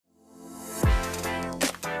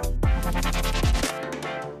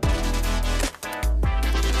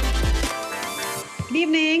Good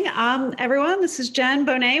evening, everyone. This is Jen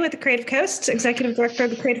Bonet with the Creative Coast, Executive Director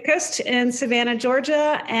of the Creative Coast in Savannah,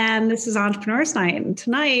 Georgia, and this is Entrepreneurs Night. And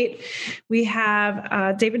tonight we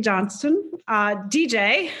have David Johnston,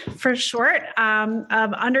 DJ for short,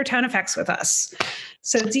 of UndertoneFX with us.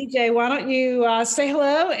 So DJ, why don't you say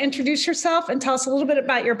hello, introduce yourself, and tell us a little bit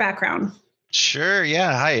about your background. Sure.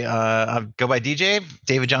 Yeah. Hi. I go by DJ.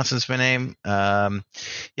 David Johnson's my name. I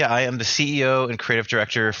am the CEO and creative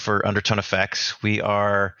director for UndertoneFX. We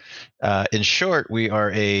are, in short, we are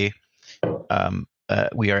an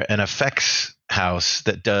effects house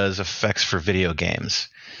that does effects for video games.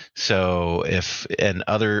 So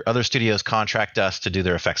other studios contract us to do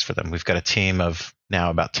their effects for them. We've got a team of now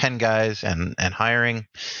about 10 guys and hiring.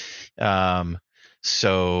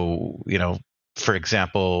 For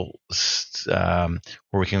example, we're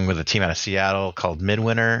working with a team out of Seattle called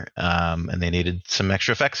Midwinter, and they needed some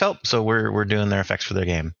extra effects help, so we're doing their effects for their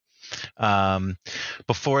game.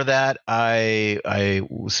 Before that, I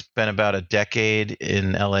spent about a decade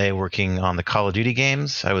in LA working on the Call of Duty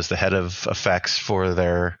games. I was the head of effects for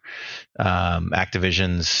their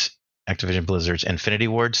Activision Blizzard's Infinity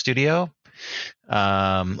Ward studio.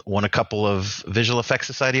 Won a couple of Visual Effects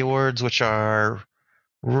Society awards, which are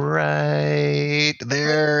right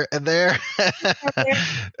there and there.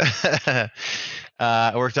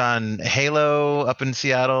 I worked on Halo up in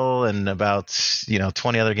Seattle and about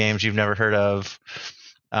 20 other games you've never heard of.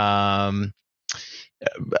 I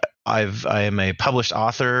am a published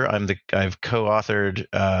author. I've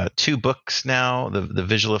co-authored 2 books now. The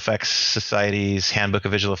Visual Effects Society's Handbook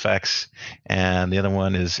of Visual Effects, and the other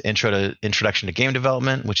one is Introduction to Game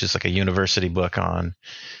Development, which is like a university book on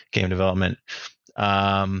game development.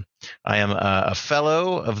 I am a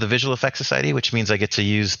fellow of the Visual Effects Society, which means I get to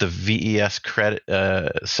use the VES credit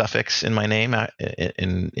suffix in my name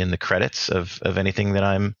in the credits of anything that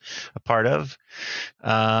I'm a part of.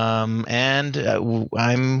 I'm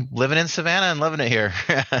living in Savannah and loving it here.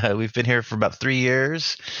 We've been here for about 3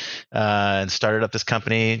 years and started up this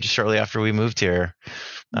company just shortly after we moved here.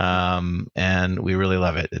 And we really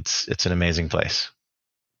love it. It's an amazing place.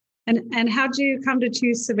 And how'd you come to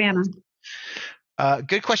choose Savannah?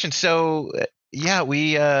 Good question. So,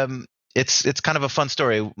 it's kind of a fun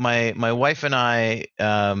story. My wife and I,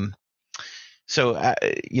 after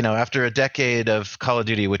a decade of Call of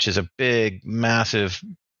Duty, which is a big, massive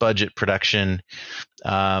budget production,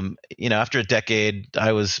 after a decade,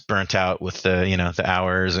 I was burnt out with the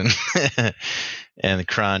hours and and the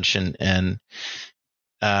crunch and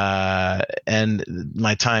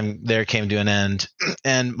my time there came to an end,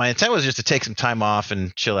 and my intent was just to take some time off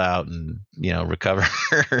and chill out and recover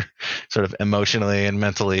sort of emotionally and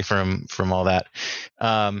mentally from all that.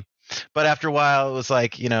 But after a while it was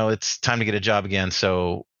like, it's time to get a job again.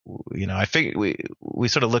 So I figured we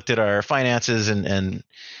sort of looked at our finances and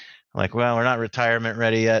like, well, we're not retirement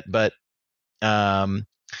ready yet, but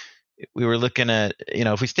we were looking at,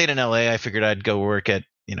 if we stayed in LA, I figured I'd go work at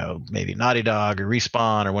maybe Naughty Dog or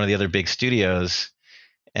Respawn or one of the other big studios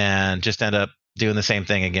and just end up doing the same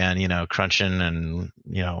thing again, crunching and,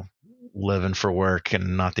 living for work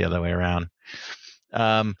and not the other way around.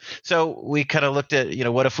 So we kind of looked at,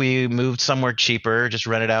 what if we moved somewhere cheaper, just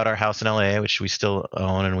rented out our house in LA, which we still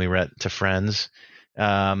own and we rent to friends,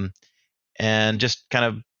 and just kind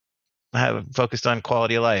of have focused on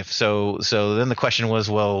quality of life. So then the question was,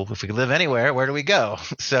 well, if we could live anywhere, where do we go?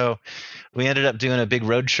 So we ended up doing a big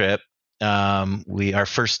road trip. Our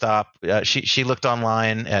first stop, she looked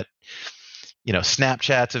online at,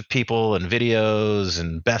 Snapchats of people and videos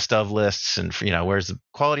and best of lists and, where's the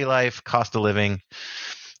quality of life, cost of living.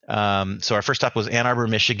 So our first stop was Ann Arbor,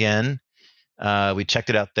 Michigan. We checked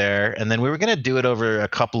it out there, and then we were going to do it over a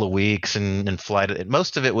couple of weeks and fly to it.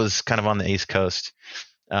 Most of it was kind of on the East Coast.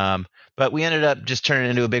 But we ended up just turning it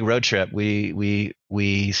into a big road trip. We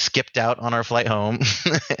skipped out on our flight home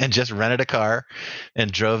and just rented a car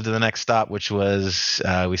and drove to the next stop, which was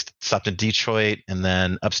we stopped in Detroit and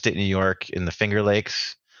then upstate New York in the Finger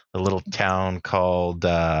Lakes, a little town called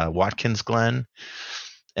Watkins Glen,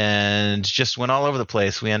 and just went all over the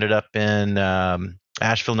place. We ended up in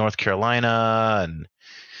Asheville, North Carolina,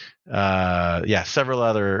 and several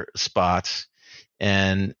other spots.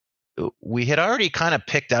 And we had already kind of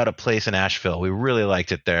picked out a place in Asheville. We really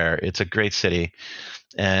liked it there. It's a great city.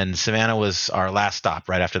 And Savannah was our last stop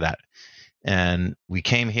right after that. And we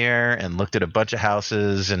came here and looked at a bunch of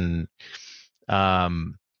houses, and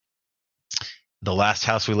the last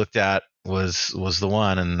house we looked at was the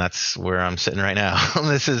one, and that's where I'm sitting right now.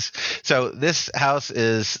 This house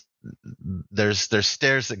is, there's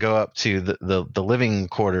stairs that go up to the living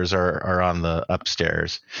quarters are on the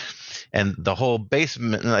upstairs. and the whole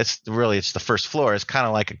basement, it's the first floor. It's kind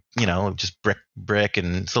of like, just brick,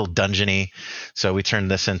 and it's a little dungeony. So we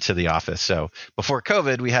turned this into the office. So before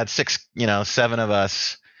COVID, we had seven of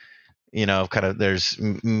us. Kind of, there's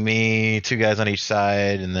me, two guys on each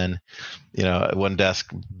side, and then one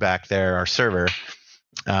desk back there, our server.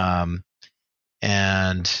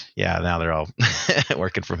 And yeah, now they're all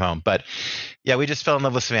working from home. But yeah, we just fell in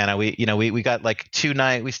love with Savannah. We got like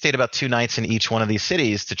we stayed about 2 nights in each one of these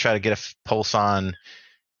cities to try to get a pulse on,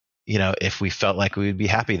 if we felt like we would be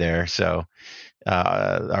happy there. So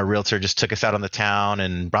our realtor just took us out on the town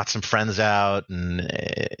and brought some friends out, and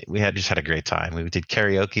we just had a great time. We did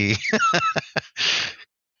karaoke.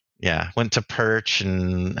 Yeah, went to Perch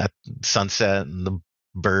and at sunset, and the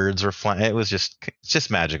birds were flying. It's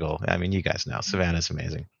just magical. I mean, you guys know Savannah's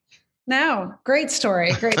amazing. No, great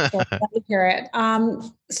story. Great story. Glad to hear it.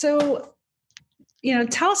 So,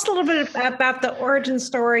 tell us a little bit about the origin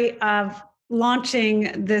story of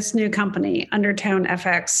launching this new company,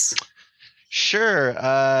 UndertoneFX. Sure.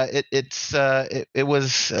 It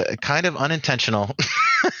was kind of unintentional,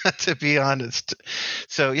 to be honest.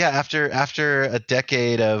 So yeah, after a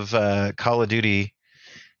decade of Call of Duty,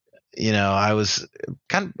 I was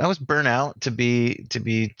burnt out, to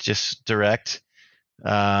be just direct.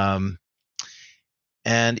 And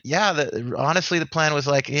yeah, honestly, the plan was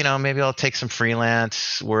like, maybe I'll take some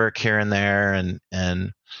freelance work here and there,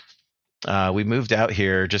 and we moved out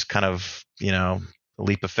here just kind of, a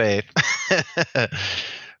leap of faith.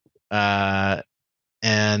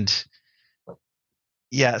 And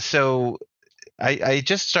yeah, so I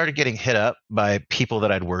just started getting hit up by people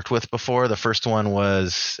that I'd worked with before. The first one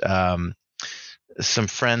was some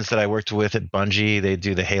friends that I worked with at Bungie. They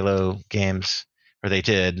do the Halo games, or they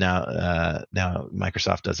did. Now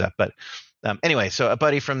Microsoft does that. But anyway, so a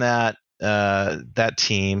buddy from that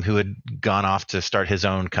team who had gone off to start his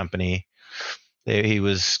own company.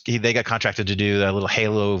 They got contracted to do a little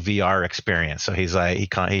Halo VR experience. So he's like,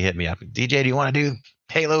 he hit me up. DJ, do you want to do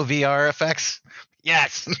Halo VR effects?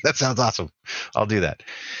 Yes, that sounds awesome. I'll do that.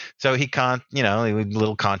 So he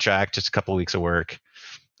little contract, just a couple of weeks of work.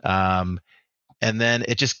 And then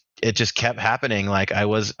it just kept happening. Like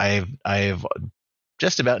I've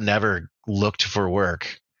just about never looked for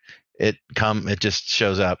work. It just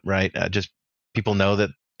shows up, right? Just people know that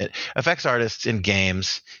effects artists in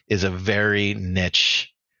games is a very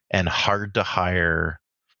niche and hard to hire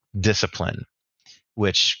discipline,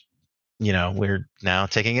 which we're now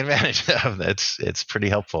taking advantage of. It's pretty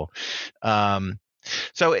helpful.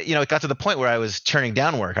 So it got to the point where I was turning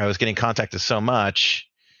down work. I was getting contacted so much.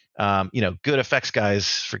 Good effects guys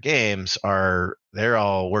for games they're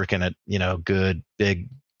all working at good big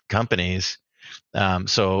companies.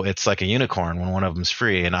 So it's like a unicorn when one of them's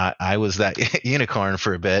free, and I was that unicorn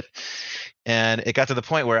for a bit, and it got to the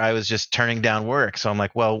point where I was just turning down work. So I'm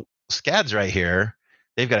like, well, SCAD's right here.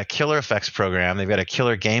 They've got a killer effects program. They've got a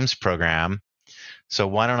killer games program. So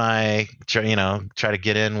why don't I try to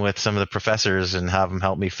get in with some of the professors and have them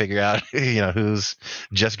help me figure out who's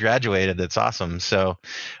just graduated. That's awesome. So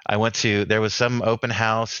I there was some open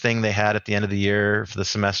house thing they had at the end of the year for the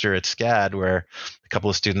semester at SCAD, where a couple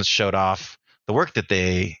of students showed off the work that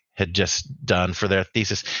they had just done for their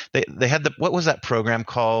thesis. They had what was that program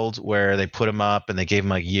called where they put them up and they gave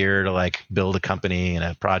them a year to like build a company and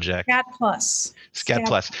a project? SCAD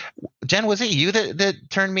Plus. Jen, was it you that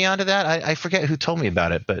turned me on to that? I forget who told me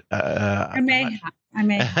about it, but I may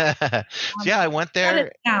have. So yeah, I went there. Shut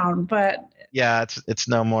it down, but yeah, it's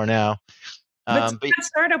no more now. But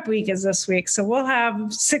Startup Week is this week, so we'll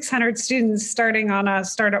have 600 students starting on a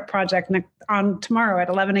startup project on tomorrow at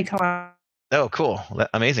 11 o'clock. Oh, cool.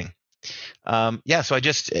 Amazing. Yeah, so I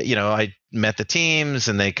just, I met the teams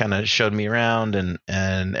and they kind of showed me around, and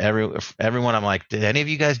everyone, I'm like, did any of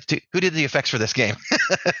you guys who did the effects for this game?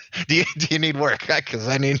 do you need work? Because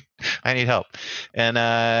I need help. And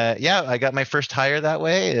yeah, I got my first hire that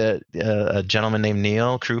way, a gentleman named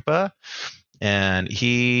Neil Krupa, and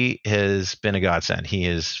he has been a godsend. He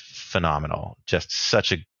is phenomenal. Just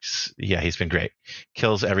he's been great.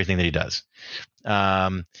 Kills everything that he does.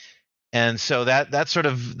 And so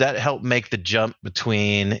that helped make the jump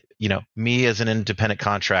between, me as an independent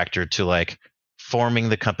contractor to like forming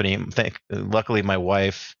the company. Luckily, my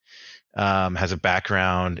wife has a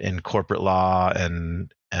background in corporate law,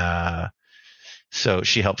 and so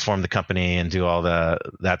she helped form the company and do all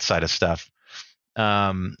that side of stuff.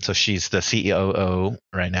 So she's the COO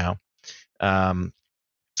right now.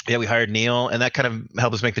 Yeah, we hired Neil, and that kind of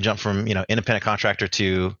helped us make the jump from independent contractor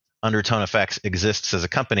to UndertoneFX exists as a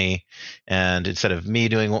company, and instead of me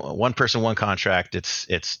doing one person, one contract,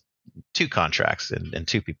 it's two contracts and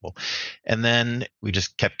two people. And then we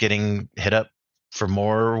just kept getting hit up for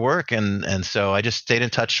more work. And so I just stayed in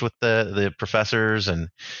touch with the professors and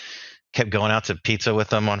kept going out to pizza with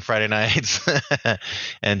them on Friday nights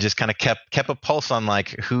and just kind of kept a pulse on like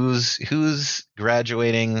who's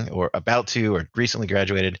graduating or about to or recently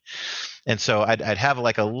graduated. And so I'd have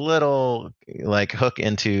like a little like hook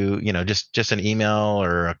into, just an email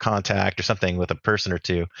or a contact or something with a person or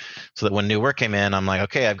two, so that when new work came in, I'm like,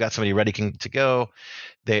 okay, I've got somebody ready to go.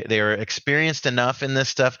 They are experienced enough in this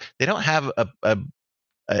stuff. They don't have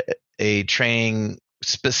a training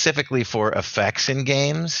specifically for effects in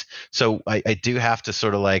games. So I do have to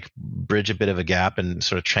sort of like bridge a bit of a gap and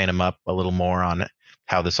sort of train them up a little more on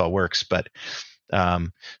how this all works. But so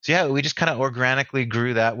yeah, we just kind of organically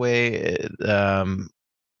grew that way.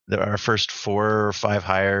 Our first 4 or 5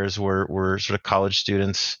 hires were sort of college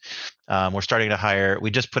students. We're starting to hire. We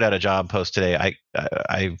just put out a job post today.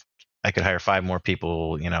 I could hire 5 more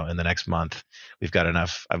people, in the next month. We've got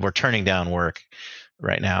enough. We're turning down work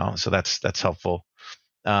right now, so that's helpful.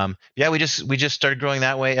 Yeah, we just started growing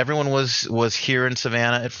that way. Everyone was here in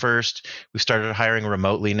Savannah at first. We started hiring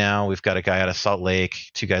remotely now. We've got a guy out of Salt Lake,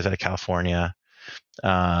 2 guys out of California.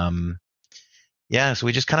 Yeah, so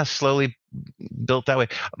we just kind of slowly built that way.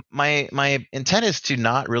 My intent is to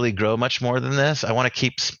not really grow much more than this. I want to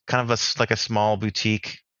keep kind of like a small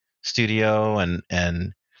boutique studio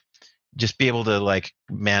and just be able to like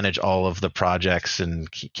manage all of the projects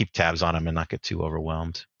and keep tabs on them and not get too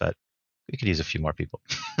overwhelmed. But we could use a few more people.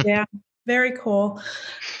 Yeah, very cool.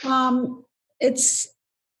 It's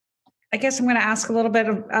I guess I'm going to ask a little bit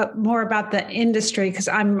more about the industry, because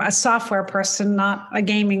I'm a software person, not a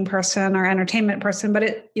gaming person or entertainment person. But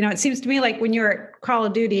it seems to me like when you're at Call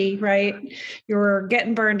of Duty, right, you were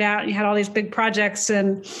getting burned out and you had all these big projects,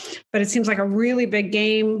 but it seems like a really big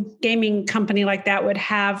gaming company like that would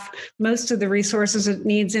have most of the resources it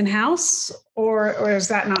needs in house, or is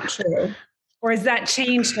that not true, or has that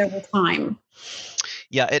changed over time?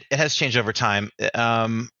 Yeah, it has changed over time.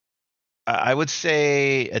 I would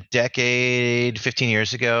say a decade, 15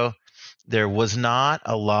 years ago, there was not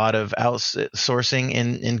a lot of outsourcing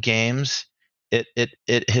in games. It's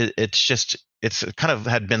kind of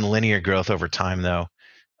had been linear growth over time though.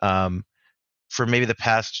 For maybe the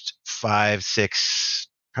past 5, 6,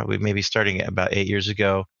 probably maybe starting about 8 years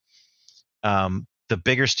ago, the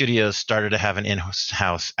bigger studios started to have an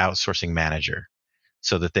in-house outsourcing manager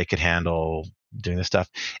so that they could handle doing this stuff.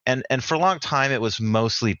 And for a long time, it was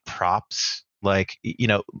mostly props, like,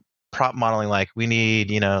 prop modeling, like we need,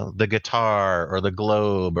 the guitar or the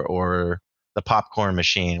globe or the popcorn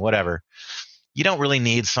machine, whatever. You don't really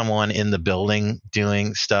need someone in the building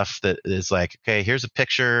doing stuff that is like, okay, here's a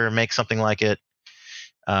picture, make something like it.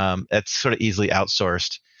 It's sort of easily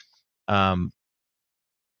outsourced.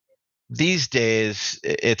 These days,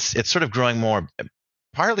 it's sort of growing more,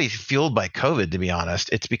 partly fueled by COVID, to be honest.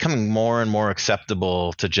 It's becoming more and more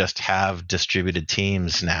acceptable to just have distributed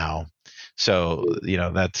teams now. So,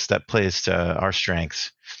 that plays to our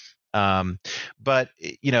strengths. But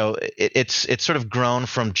it's sort of grown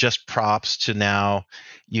from just props to now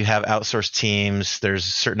you have outsourced teams. There's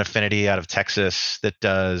a certain affinity out of Texas that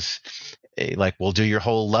does like we'll do your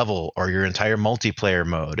whole level or your entire multiplayer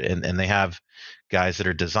mode, and they have guys that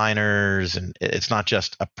are designers, and it's not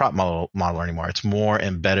just a prop model anymore. It's more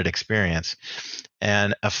embedded experience.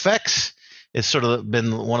 And effects has sort of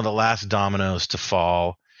been one of the last dominoes to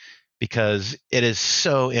fall because it is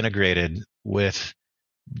so integrated with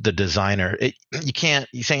the designer. You can't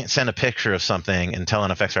send a picture of something and tell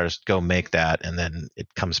an effects artist go make that and then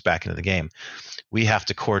it comes back into the game. We have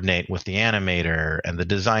to coordinate with the animator and the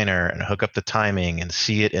designer and hook up the timing and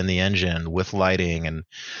see it in the engine with lighting and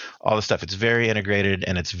all the stuff. It's very integrated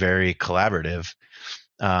and it's very collaborative.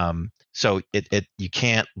 So you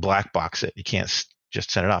can't black box it. You can't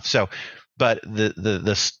just send it off. So, but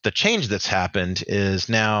the change that's happened is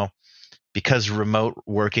now, because remote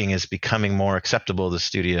working is becoming more acceptable to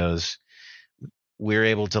studios, we're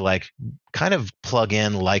able to like kind of plug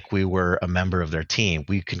in like we were a member of their team.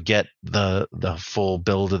 We could get the full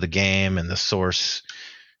build of the game and the source.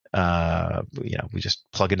 We just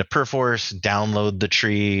plug into Perforce, download the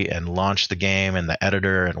tree, and launch the game and the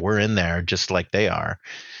editor, and we're in there just like they are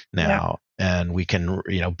now. Yeah. And we can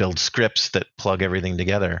build scripts that plug everything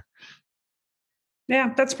together.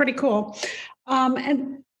 Yeah, that's pretty cool.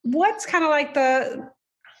 And what's kind of like the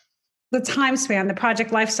time span, the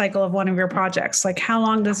project life cycle of one of your projects? Like, how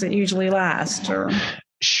long does it usually last? Or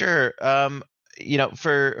sure.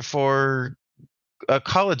 For a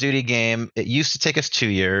Call of Duty game, it used to take us 2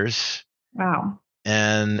 years. Wow.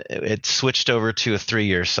 And it switched over to a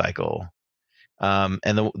 3-year cycle.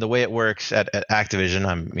 And the way it works at Activision,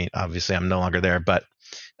 I mean, obviously I'm no longer there, but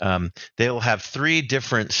they'll have 3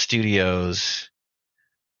 different studios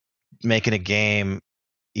making a game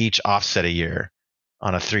each offset a year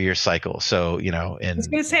on a 3-year cycle. So, I was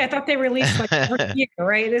going to say, I thought they released like every year,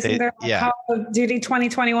 right? Isn't there like yeah, Call of Duty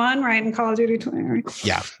 2021, right? And Call of Duty 20, right?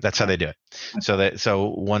 yeah, that's how they do it. So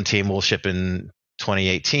one team will ship in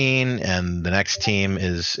 2018, and the next team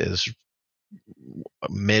is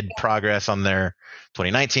mid progress on their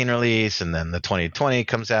 2019 release, and then the 2020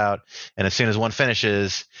 comes out, and as soon as one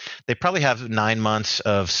finishes, they probably have 9 months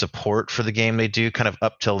of support for the game they do, kind of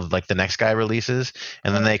up till like the next guy releases,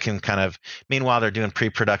 and then they can kind of, meanwhile they're doing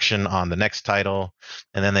pre-production on the next title,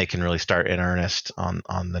 and then they can really start in earnest on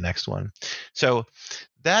the next one. So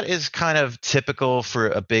that is kind of typical for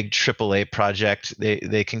a big AAA project.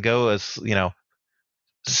 They can go as,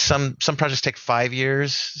 some projects take 5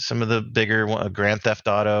 years. Some of the bigger Grand Theft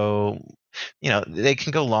Auto, they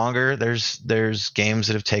can go longer. There's games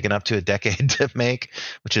that have taken up to a decade to make,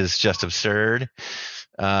 which is just absurd.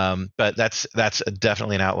 But that's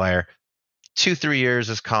definitely an outlier. 2-3 years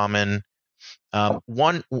is common.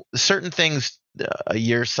 One certain things, a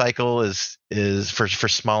year cycle is for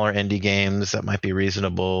smaller indie games that might be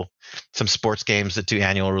reasonable. Some sports games that do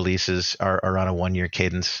annual releases are on a 1-year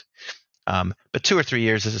cadence. But 2 or 3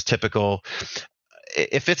 years is typical.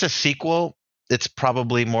 If it's a sequel, it's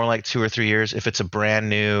probably more like 2 or 3 years. If it's a brand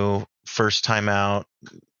new first time out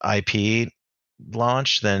IP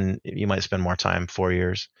launch, then you might spend more time, 4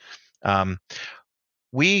 years.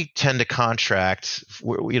 We tend to contract.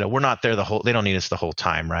 We're not there the whole. They don't need us the whole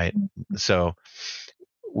time, right? So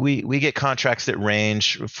we get contracts that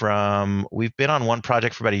range from. We've been on one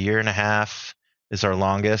project for about 1.5 years, is our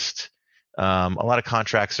longest. A lot of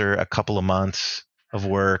contracts are a couple of months of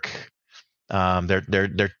work.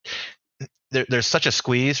 There's such a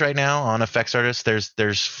squeeze right now on effects artists.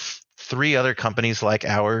 There's 3 other companies like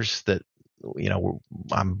ours that,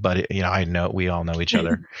 I'm buddy. I know we all know each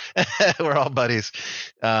other. We're all buddies,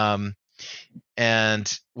 and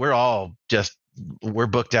we're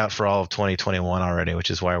booked out for all of 2021 already, which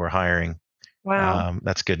is why we're hiring. Wow.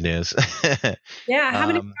 That's good news. Yeah. How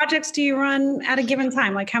many projects do you run at a given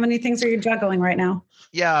time? Like, how many things are you juggling right now?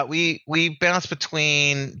 Yeah, we bounce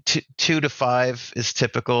between 2 to 5 is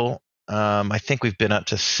typical. I think we've been up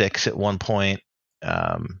to 6 at one point,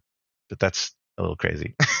 but that's a little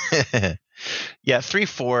crazy. Yeah,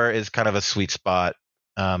 3-4 is kind of a sweet spot.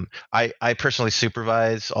 I personally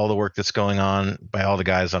supervise all the work that's going on by all the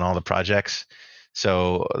guys on all the projects.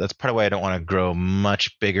 So that's part of why I don't want to grow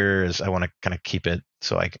much bigger, is I want to kind of keep it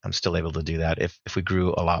so I'm still able to do that. If we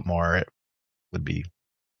grew a lot more, it would be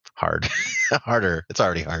hard. Harder. It's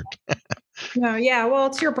already hard. No, yeah. Well,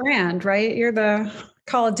 it's your brand, right? You're the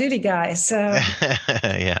Call of Duty guy. So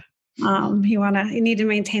yeah. You need to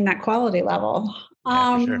maintain that quality level.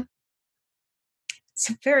 Yeah, for sure. It's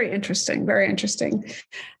very interesting. Very interesting.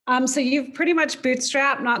 So you've pretty much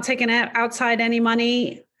bootstrapped, not taken outside any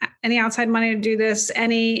outside money to do this.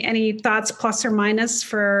 Any thoughts, plus or minus,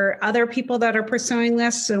 for other people that are pursuing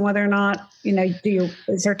this, and whether or not,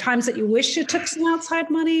 is there times that you wish you took some outside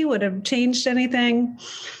money? Would have changed anything?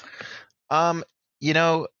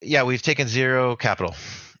 Yeah, we've taken 0 capital.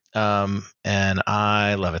 And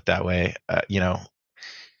I love it that way.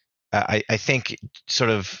 I think sort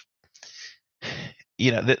of,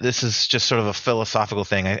 this is just sort of a philosophical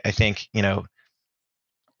thing. I think,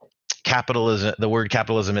 capitalism, the word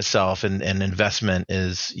capitalism itself, and investment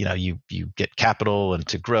is, you get capital and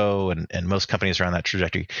to grow, and most companies are on that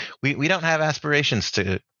trajectory. We don't have aspirations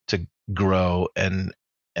to grow, and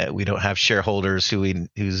we don't have shareholders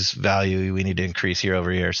whose value we need to increase year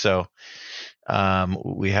over year. So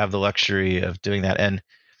we have the luxury of doing that. And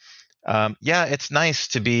yeah, it's nice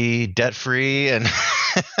to be debt free, and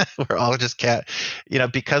we're all just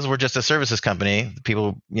because we're just a services company.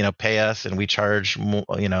 People, pay us, and we charge more,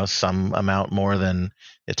 some amount more than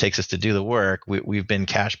it takes us to do the work. We've been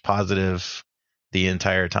cash positive the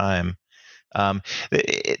entire time.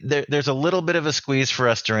 There's a little bit of a squeeze for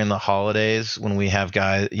us during the holidays when we have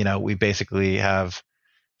guys. We basically have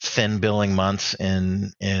thin billing months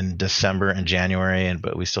in December and January,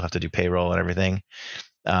 but we still have to do payroll and everything.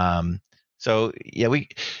 So we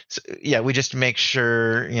just make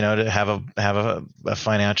sure, to have a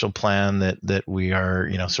financial plan that we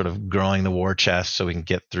are, sort of growing the war chest so we can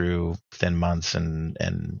get through thin months,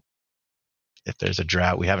 and if there's a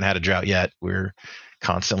drought, we haven't had a drought yet. We're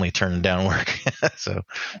constantly turning down work. So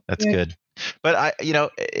that's good. But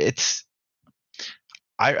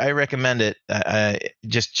I recommend it.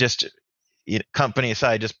 Just company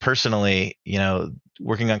aside, just personally,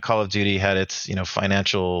 working on Call of Duty had its,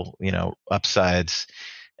 financial, upsides.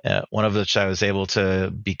 One of which I was able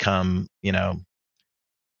to become,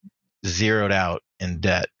 zeroed out in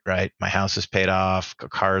debt, right? My house is paid off,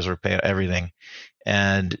 cars were paid, everything.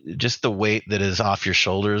 And just the weight that is off your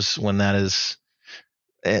shoulders when that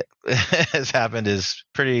it has happened is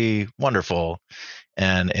pretty wonderful.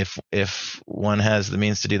 And if one has the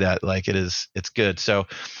means to do that, like it's good. So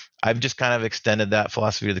I've just kind of extended that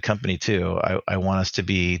philosophy to the company too. I want us to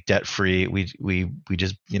be debt free. We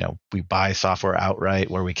just we buy software outright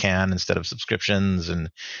where we can instead of subscriptions, and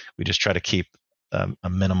we just try to keep a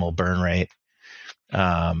minimal burn rate.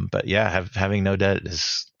 But yeah, having no debt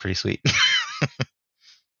is pretty sweet.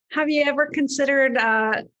 Have you ever considered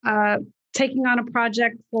taking on a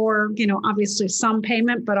project for, obviously some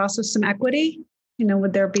payment, but also some equity?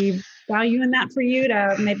 Would there be value in that for you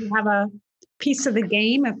to maybe have a piece of the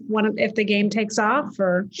game if the game takes off?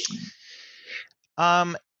 Or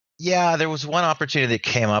yeah, there was one opportunity that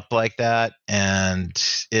came up like that, and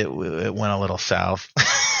it went a little south.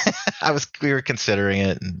 We were considering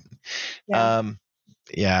it, and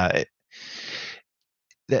yeah,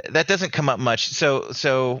 that doesn't come up much.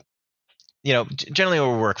 So generally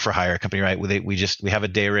we work for hire company, right? We have a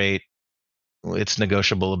day rate. It's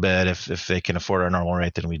negotiable a bit. If they can afford our normal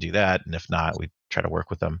rate, then we do that, and if not, we try to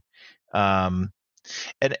work with them. And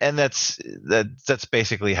that's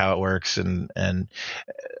basically how it works. And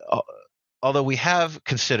although we have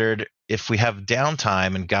considered, if we have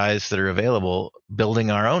downtime and guys that are available,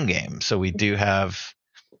 building our own game. So we do have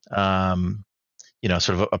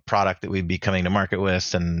sort of a product that we'd be coming to market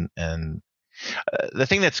with, and the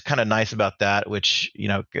thing that's kind of nice about that, which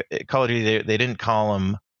Call of Duty, they didn't call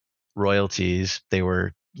them royalties. They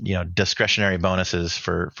were discretionary bonuses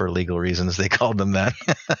for legal reasons. They called them that.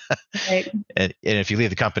 Right. And if you leave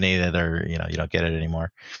the company, they're you don't get it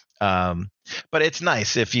anymore. But it's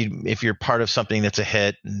nice if you're part of something that's a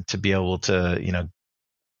hit, and to be able to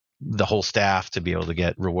the whole staff to be able to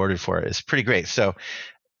get rewarded for it is pretty great. So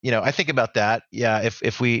I think about that. Yeah,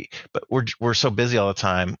 but we're so busy all the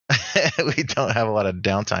time, we don't have a lot of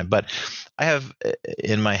downtime. But I have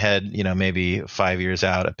in my head, maybe 5 years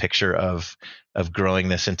out, a picture of growing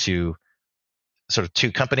this into sort of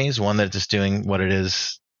two companies. One that's just doing what it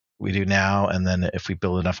is we do now, and then if we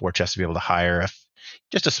build enough war chests to be able to hire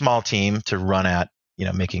just a small team to run at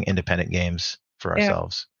making independent games for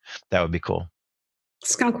ourselves, that would be cool.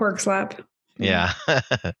 Skunk Works Lab. Yeah.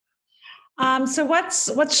 So what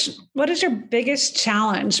has your biggest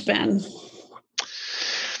challenge been?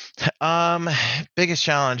 Biggest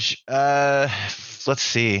challenge. Let's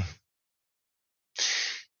see.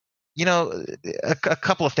 A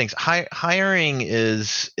couple of things. Hiring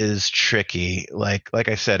is tricky. Like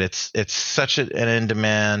I said, it's such an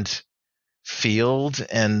in-demand field,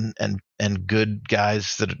 and good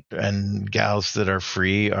guys and gals that are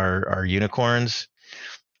free are unicorns.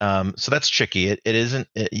 So that's tricky. It isn't.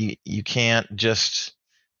 You can't just.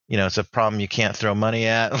 It's a problem you can't throw money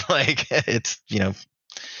at. Like it's.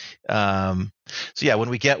 So yeah, when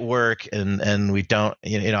we get work and we don't,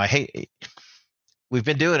 I hate. We've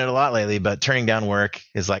been doing it a lot lately, but turning down work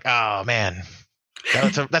is like, oh man,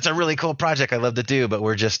 that's a really cool project I love to do, but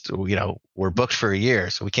we're just, we're booked for a year,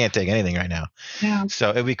 so we can't take anything right now. Yeah.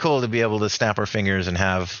 So it'd be cool to be able to snap our fingers and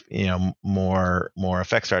have, more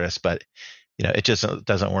effects artists, but it just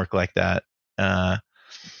doesn't work like that.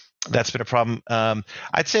 That's been a problem.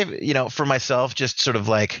 I'd say, for myself, just sort of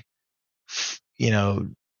like,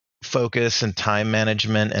 focus and time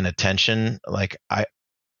management and attention. I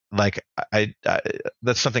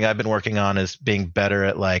that's something I've been working on, is being better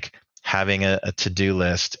at like having a to-do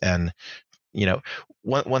list. And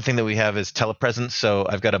one thing that we have is telepresence. So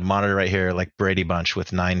I've got a monitor right here, like Brady Bunch,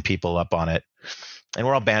 with 9 people up on it, and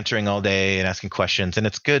we're all bantering all day and asking questions. And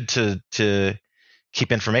it's good to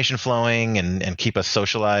keep information flowing and keep us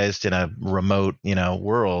socialized in a remote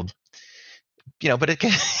world. But it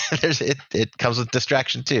can, it comes with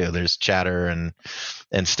distraction too. There's chatter and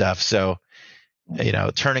stuff. So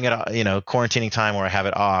turning it, quarantining time where I have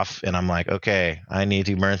it off, and I'm like, okay, I need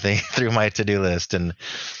to burn through my to-do list. And,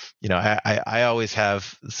 I always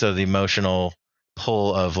have the emotional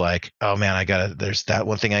pull of like, oh man, there's that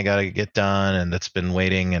one thing I gotta get done, and that's been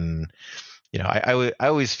waiting. And, I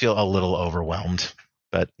always feel a little overwhelmed,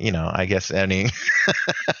 but, I guess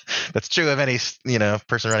that's true of any,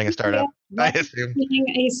 person running a startup. I assume. Being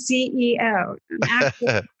a CEO, an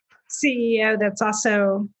active CEO that's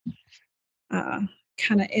also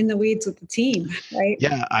kind of in the weeds with the team, right?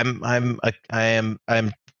 Yeah, I'm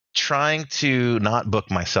trying to not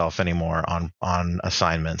book myself anymore on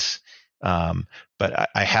assignments. Um, but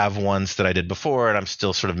I have ones that I did before, and I'm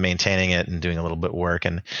still sort of maintaining it and doing a little bit of work.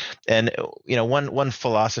 And one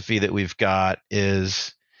philosophy that we've got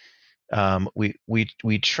is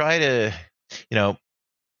we try to, you know,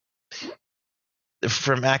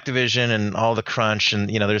 from Activision and all the crunch, and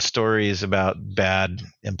there's stories about bad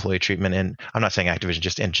employee treatment, and I'm not saying Activision,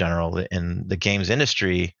 just in general in the games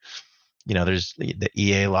industry. There's the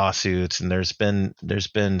EA lawsuits, and there's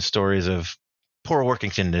been stories of poor working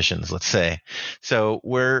conditions, let's say. So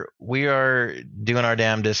we are doing our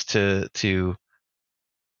damnedest to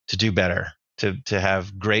do better, to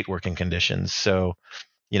have great working conditions. So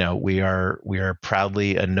we are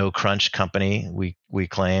proudly a no crunch company. We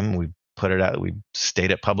claim, we put it out, we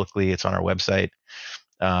state it publicly. It's on our website.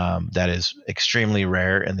 That is extremely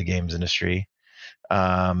rare in the games industry.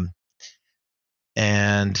 Um,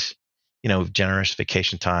 and generous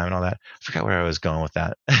vacation time and all that. I forgot where I was going with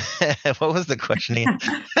that. What was the question again?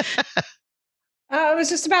 It was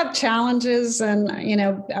just about challenges and,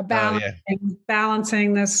 Oh yeah,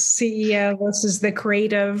 balancing the CEO versus the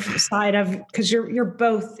creative side of, because you're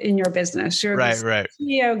both in your business. You're the right.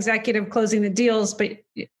 CEO executive closing the deals, but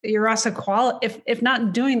you're also if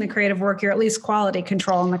not doing the creative work, you're at least quality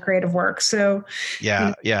control in the creative work. So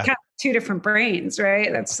Yeah, kind of two different brains,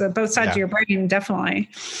 right? That's both sides of your brain, definitely.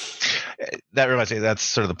 That reminds me. That's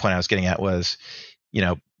sort of the point I was getting at was,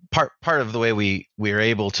 part of the way we are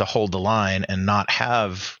able to hold the line and not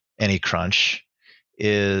have any crunch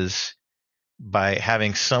is by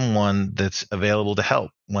having someone that's available to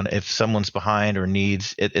help when if someone's behind or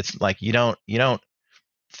needs it. It's like you don't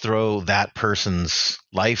throw that person's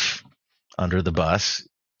life under the bus.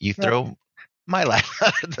 You Right. throw my life.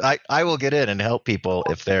 I will get in and help people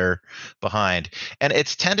if they're behind. And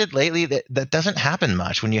it's tended lately that doesn't happen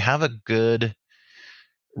much when you have a good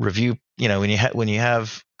review. When you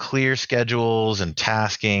have clear schedules and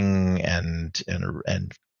tasking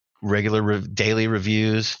and regular daily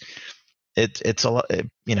reviews. It's a lot.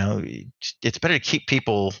 It's better to keep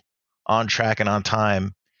people on track and on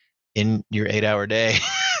time in your 8-hour day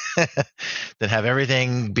than have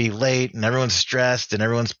everything be late and everyone's stressed and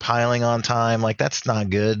everyone's piling on time. Like, that's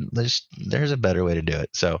not good. There's a better way to do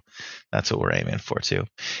it. So that's what we're aiming for too.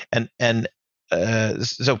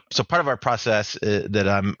 So part of our process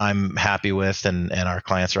that I'm happy with, and our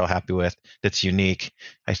clients are all happy with, that's unique,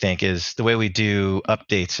 I think, is the way we do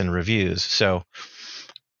updates and reviews. So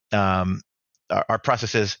our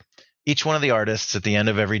process is, each one of the artists at the end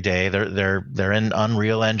of every day, they're in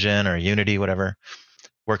Unreal Engine or Unity, whatever,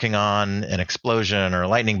 working on an explosion or a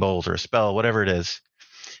lightning bolt or a spell, whatever it is.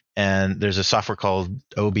 And there's a software called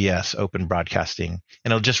OBS, Open Broadcasting,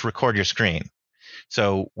 and it'll just record your screen.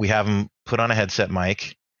 So we have them put on a headset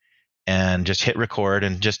mic and just hit record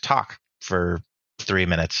and just talk for 3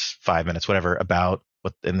 minutes, 5 minutes, whatever, about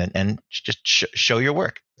what, and just show your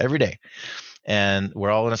work every day. And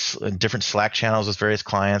we're all in different Slack channels with various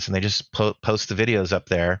clients, and they just post the videos up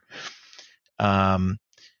there.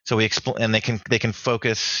 So we explain, and they can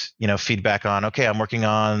focus, feedback on, okay, I'm working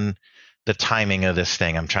on the timing of this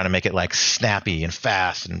thing. I'm trying to make it like snappy and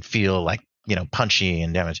fast and feel like, punchy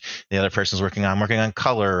and damage. The other person's working on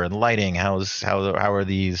color and lighting. How are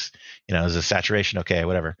these, is the saturation okay,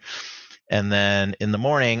 whatever. And then in the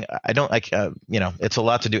morning, I don't like, it's a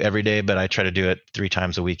lot to do every day, but I try to do it 3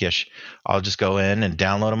 times a weekish. I'll just go in and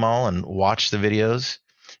download them all and watch the videos,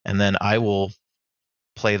 and then I will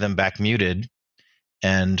play them back muted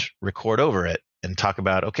and record over it and talk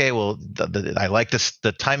about, okay, well, I like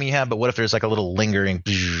the timing you have, but what if there's like a little lingering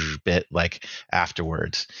bit like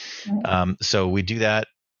afterwards? So we do that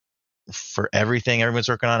for everything everyone's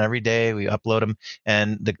working on every day. We upload them,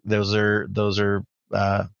 and those are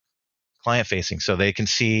client facing, so they can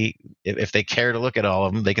see, if they care to look at all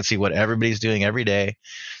of them, they can see what everybody's doing every day.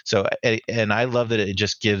 So, and I love that it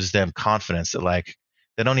just gives them confidence that, like,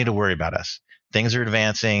 they don't need to worry about us. Things are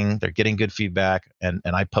advancing, they're getting good feedback, and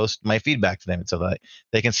I post my feedback to them so that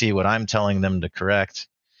they can see what I'm telling them to correct.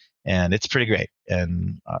 And it's pretty great.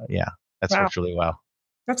 And that's worked really well.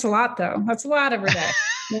 That's a lot, though. That's a lot every day.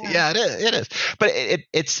 Yeah, it is. But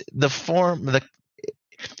it's the form,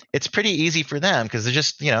 it's pretty easy for them, because they're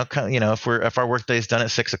just, if our workday is done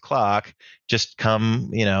at 6:00, just come,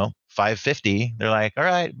 5:50. They're like, all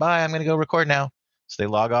right, bye, I'm going to go record now. So they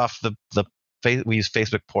log off we use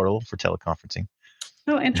Facebook Portal for teleconferencing.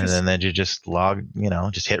 Oh, interesting. And then you just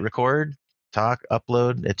just hit record, talk,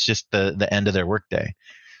 upload. It's just the end of their workday.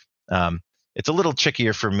 It's a little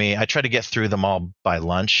trickier for me. I try to get through them all by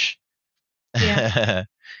lunch. Yeah.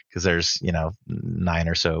 Because there's 9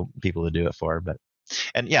 or so people to do it for.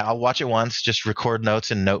 And I'll watch it once, just record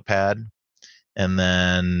notes in Notepad, and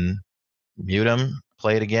then mute them,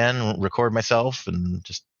 play it again, record myself, and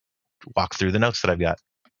just walk through the notes that I've got.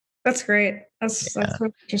 That's great. That's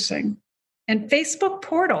really interesting. And Facebook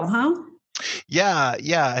portal, huh? Yeah.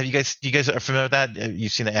 You guys are familiar with that?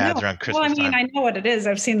 You've seen the ads No. around Well, I Christmas mean, time. I know what it is.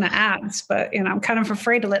 I've seen the ads, but I'm kind of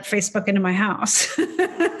afraid to let Facebook into my house.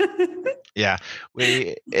 Yeah,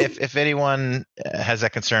 if anyone has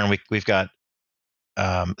that concern, we've got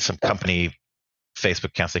some company Facebook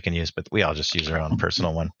accounts they can use, but we all just use our own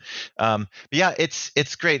personal one. But yeah,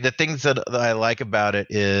 it's great. The things that I like about it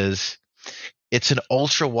is it's an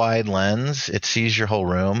ultra wide lens. It sees your whole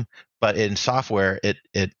room, but in software, it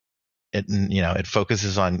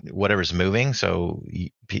focuses on whatever's moving. So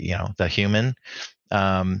the human.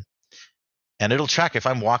 And it'll track if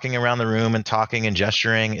I'm walking around the room and talking and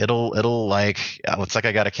gesturing. It'll like it's like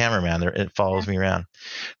I got a cameraman there. It follows me around.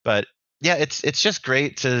 But yeah, it's just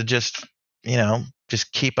great to just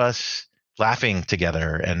just keep us laughing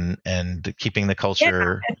together and keeping the Yeah,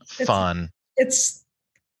 culture fun. it's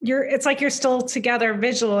like you're still together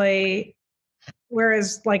visually,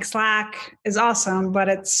 whereas like Slack is awesome, but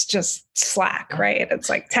it's just Slack, right? It's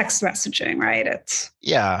like text messaging, right?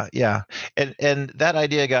 Yeah. And that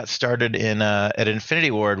idea got started in at Infinity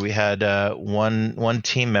Ward. We had one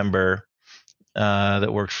team member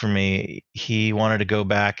that worked for me. He wanted to go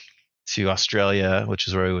back to Australia, which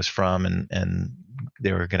is where he was from, and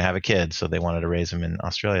they were going to have a kid, so they wanted to raise him in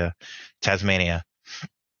Australia, Tasmania.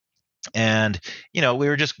 And we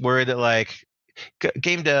were just worried that like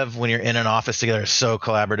game dev, when you're in an office together, is so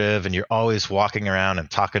collaborative, and you're always walking around and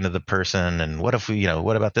talking to the person. And what if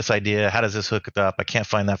what about this idea? How does this hook it up? I can't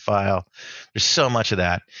find that file. There's so much of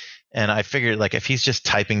that. And I figured like if he's just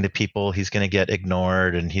typing to people, he's going to get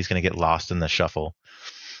ignored and he's going to get lost in the shuffle.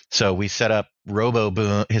 So we set up Robo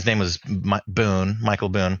Boone. His name was Boone, Michael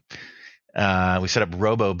Boone. We set up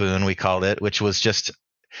Robo Boone, we called it, which was just,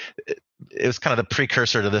 it was kind of the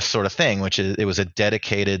precursor to this sort of thing, which is it was a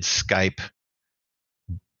dedicated Skype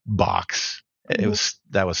box. We were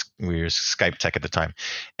Skype tech at the time,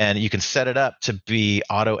 and you can set it up to be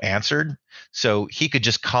auto answered. So he could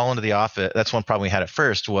just call into the office. That's one problem we had at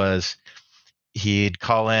first was he'd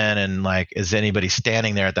call in and like, is anybody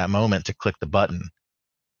standing there at that moment to click the button?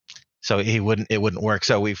 So it wouldn't work.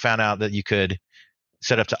 So we found out that you could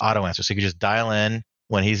set up to auto answer. So you could just dial in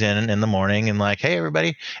when he's in the morning and like, hey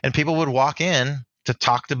everybody, and people would walk in to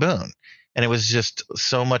talk to Boone. And it was just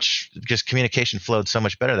so much, just communication flowed so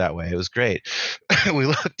much better that way. It was great. We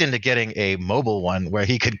looked into getting a mobile one where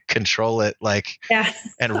he could control it, like,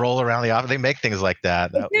 and roll around the office. They make things like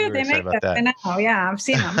that. We were excited about that. I know. Yeah, I've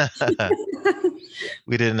seen them.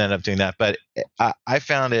 We didn't end up doing that, but I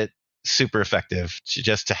found it super effective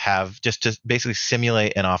just to basically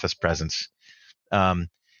simulate an office presence. And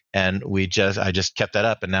I just kept that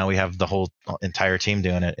up, and now we have the whole entire team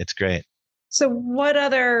doing it. It's great. So what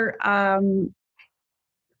other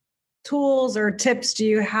tools or tips do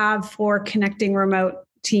you have for connecting remote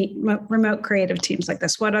creative teams like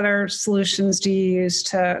this? What other solutions do you use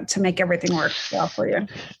to make everything work well for you?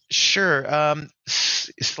 Sure.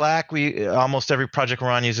 Slack, almost every project we're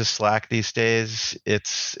on uses Slack these days.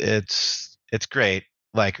 It's great.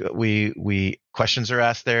 Like we questions are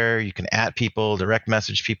asked there. You can @, people, direct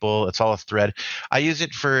message people. It's all a thread. I use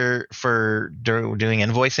it for doing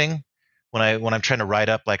invoicing. When I'm trying to write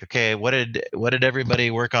up like, okay, what did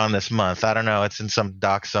everybody work on this month? I don't know. It's in some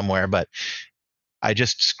doc somewhere, but I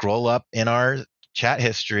just scroll up in our chat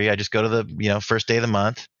history. I just go to the first day of the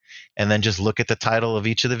month, and then just look at the title of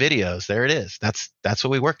each of the videos. There it is. That's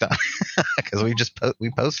what we worked on because we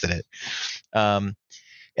posted it. And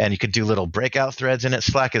you could do little breakout threads in it.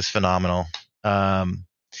 Slack is phenomenal. Yeah,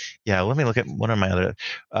 let me look at one of my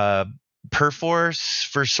other Perforce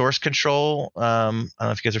for source control. I don't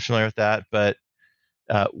know if you guys are familiar with that, but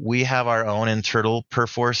we have our own internal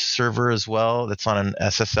Perforce server as well. That's on an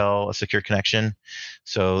SSL, a secure connection.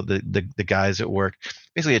 So the guys at work,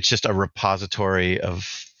 basically, it's just a repository of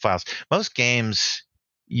files. Most games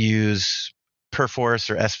use Perforce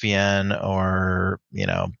or SVN or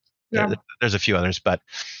there's a few others, but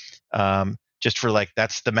just for like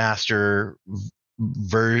that's the master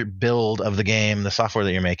build of the game, the software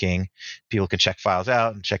that you're making. People can check files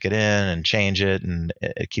out and check it in and change it, and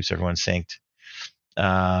it keeps everyone synced.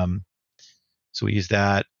 So we use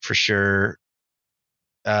that for sure.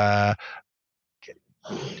 A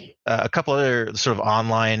couple other sort of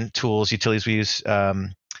online tools, utilities we use.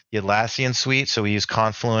 The Atlassian suite, so we use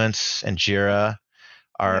Confluence and Jira.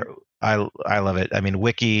 I love it. I mean,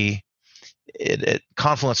 Wiki.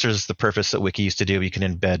 Confluence is the purpose that Wiki used to do. You can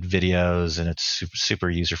embed videos, and it's super, super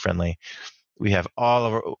user friendly. We have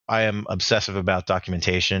I am obsessive about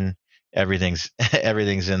documentation. Everything's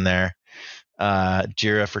in there.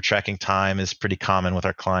 Jira for tracking time is pretty common with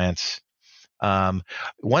our clients.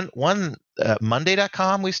 One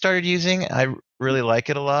Monday.com we started using. I really like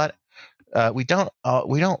it a lot. We don't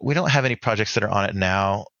have any projects that are on it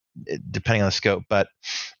now, depending on the scope. But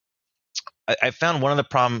I found one of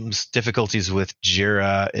the difficulties with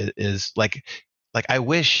Jira is like I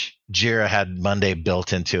wish Jira had Monday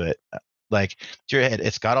built into it. Like Jira,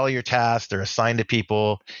 it's got all your tasks; they're assigned to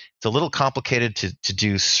people. It's a little complicated to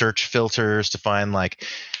do search filters to find like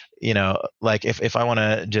if I want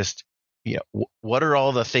to just what are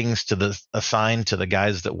all the things assigned to the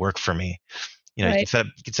guys that work for me. You Right.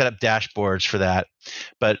 can set up dashboards for that.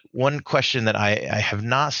 But one question that I have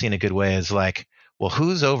not seen a good way is like, well,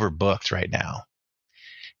 who's overbooked right now?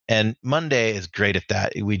 And Monday is great at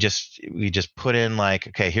that. We just put in like,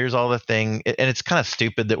 okay, here's all the thing, and it's kind of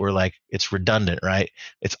stupid that we're like, it's redundant, right?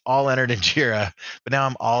 It's all entered in Jira, but now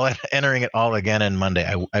I'm all entering it all again in Monday.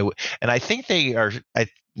 And I think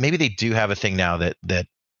maybe they do have a thing now that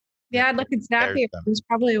Yeah, I'd look at pairs Zapier. them. There's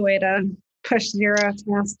probably a way to push Jira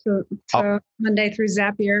tasks I'll, to Monday through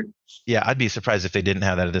Zapier. yeah, I'd be surprised if they didn't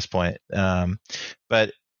have that at this point.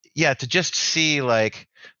 But yeah, to just see like,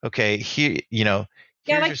 okay, Yeah,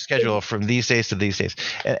 here's your schedule from these days to these days.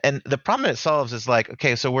 And the problem that it solves is like,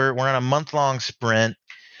 okay, so we're on a month-long sprint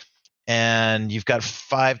and you've got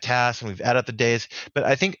 5 tasks and we've added up the days. But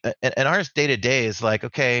I think and ours day to day is like,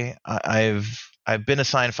 okay, I've been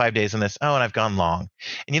assigned 5 days on this. Oh, and I've gone long,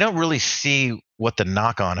 and you don't really see what the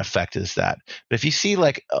knock-on effect is that. But if you see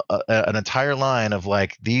like an entire line of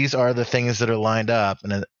like these are the things that are lined up,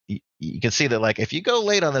 and you can see that like if you go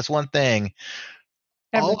late on this one thing,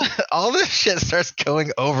 all Everything. all this shit starts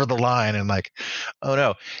going over the line, and like, oh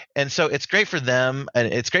no. And so it's great for them,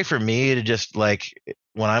 and it's great for me to just like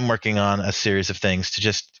when I'm working on a series of things to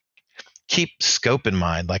just keep scope in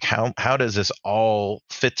mind, like how does this all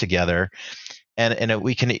fit together, and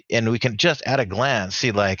we can just at a glance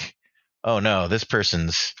see like, oh no, this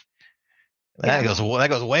person's Yeah. that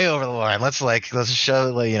goes way over the line. Let's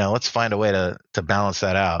show let's find a way to balance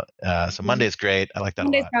that out. So Monday's great. I like that a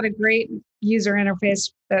Monday's lot. got a great user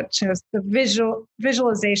interface that shows the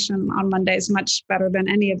visualization on Monday is much better than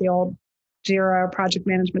any of the old Jira project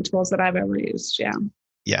management tools that I've ever used. Yeah.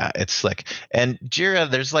 Yeah, it's slick. And Jira,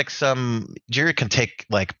 there's like Jira can take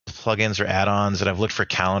like plugins or add-ons, and I've looked for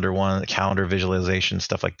calendar visualization,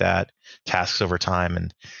 stuff like that, tasks over time,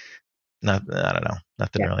 and I don't know,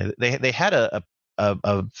 nothing Yeah. really. They had a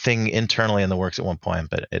thing internally in the works at one point,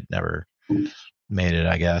 but it never made it,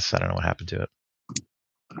 I guess. I don't know what happened to it.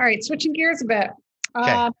 All right, switching gears a bit.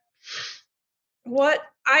 Okay. What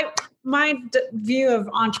my view of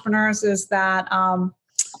entrepreneurs is that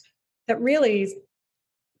that really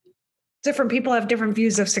different people have different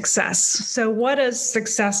views of success. So, what does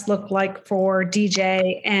success look like for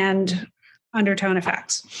DJ and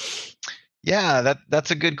UndertoneFX? Yeah,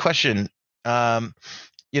 that's a good question.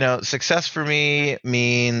 Success for me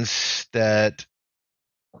means that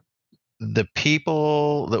the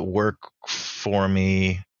people that work for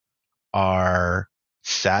me are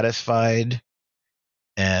satisfied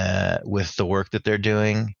with the work that they're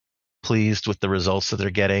doing, pleased with the results that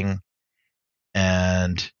they're getting,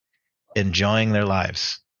 and enjoying their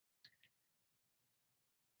lives.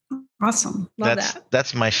 Awesome. Love that.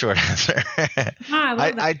 That's my short answer. I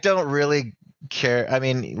love that. I don't really care. I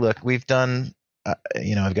mean, look, we've done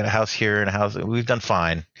I've got a house here and a house. We've done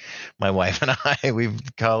fine. My wife and we've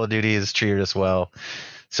Call of Duty has treated us well.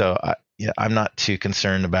 So I'm not too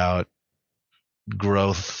concerned about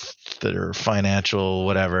growth or financial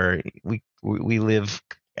whatever. We live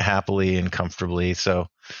happily and comfortably. So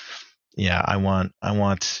yeah, I want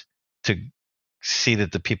to see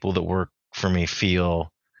that the people that work for me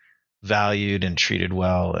feel valued and treated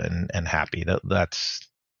well and happy. That's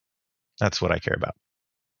what I care about.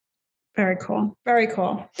 Very cool. Very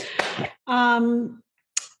cool.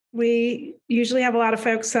 We usually have a lot of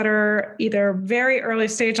folks that are either very early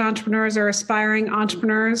stage entrepreneurs or aspiring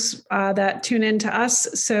entrepreneurs that tune into us.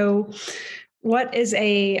 So, what is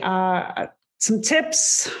some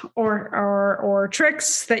tips or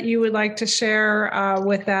tricks that you would like to share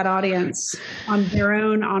with that audience on their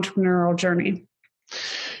own entrepreneurial journey?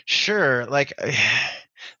 Sure. Like,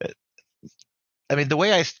 I mean, the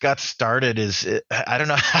way I got started is I don't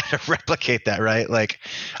know how to replicate that, right? Like,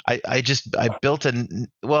 I built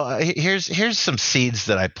here's some seeds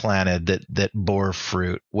that I planted that bore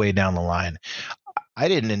fruit way down the line. I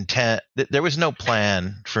didn't intend. There was no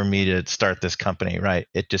plan for me to start this company, right?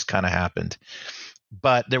 It just kind of happened.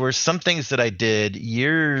 But there were some things that I did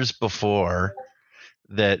years before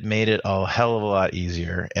that made it a hell of a lot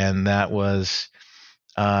easier, and that was,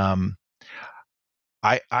 I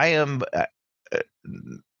am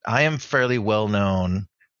I am fairly well known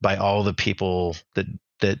by all the people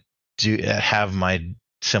that do have my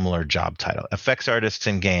similar job title. Effects artists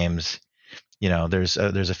in games. There's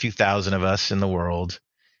a few thousand of us in the world,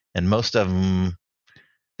 and most of them,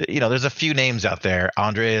 there's a few names out there: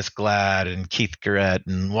 Andreas Glad and Keith Garrett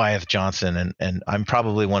and Wyeth Johnson, and I'm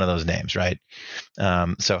probably one of those names, right?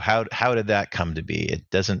 So how did that come to be? It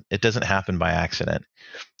doesn't happen by accident.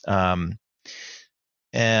 And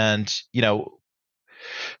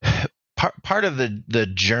part of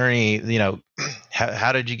the journey,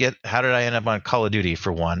 how did I end up on Call of Duty,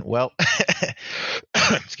 for one? Well,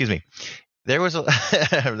 excuse me. There was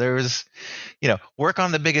work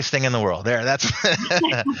on the biggest thing in the world. That's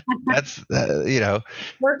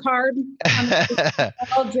Work hard.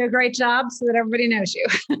 I'll do a great job so that everybody knows you.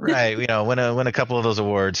 Right. Win a couple of those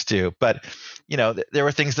awards too. But there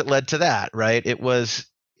were things that led to that. Right. It was,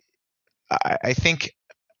 I think,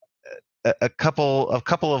 a couple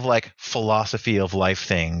of like philosophy of life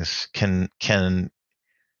things can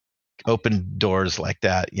open doors like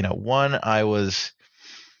that. One,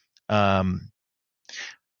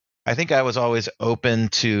 I think I was always open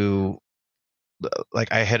to,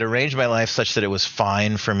 like, I had arranged my life such that it was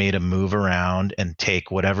fine for me to move around and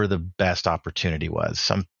take whatever the best opportunity was.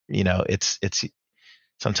 It's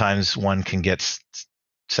sometimes one can get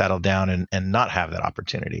settled down and not have that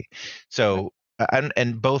opportunity. So,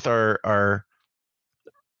 and both are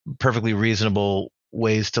perfectly reasonable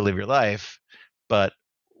ways to live your life, but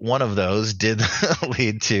one of those did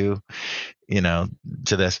lead to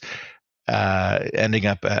this, ending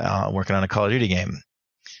up working on a Call of Duty game.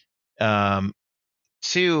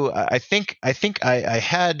 Two, I think I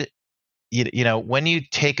had, when you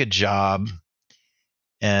take a job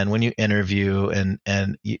and when you interview,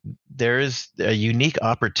 there is a unique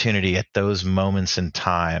opportunity at those moments in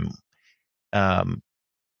time,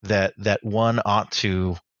 that one ought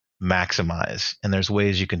to maximize, and there's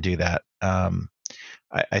ways you can do that.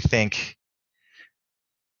 I think,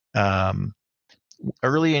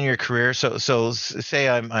 early in your career, so say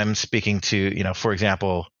I'm speaking to, for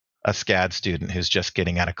example, a SCAD student who's just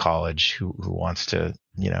getting out of college, who wants to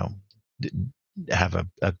have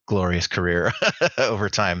a glorious career over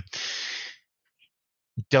time.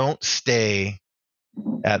 Don't stay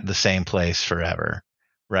at the same place forever,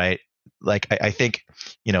 right? Like, I think,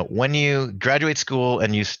 when you graduate school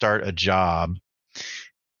and you start a job,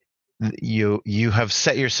 you have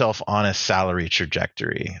set yourself on a salary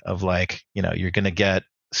trajectory of, like, you're going to get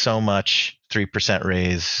so much 3%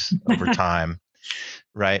 raise over time,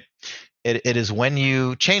 right? It is when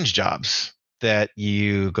you change jobs that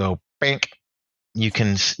you go bank. You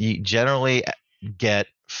generally get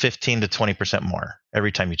 15 to 20% more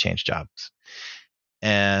every time you change jobs,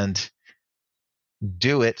 and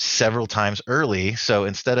do it several times early. So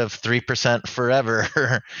instead of 3%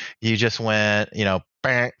 forever, you just went,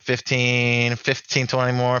 15,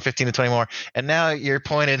 20 more, 15 to 20 more. And now you're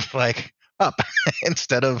pointed, like, up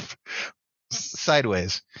instead of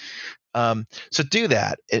sideways. So do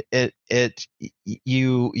that.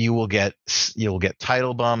 You will get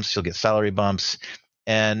title bumps, you'll get salary bumps,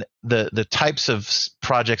 and the types of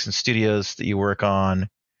projects and studios that you work on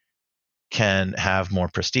can have more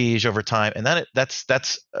prestige over time. And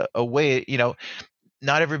that's a way,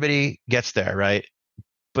 not everybody gets there, right?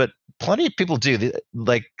 But plenty of people do.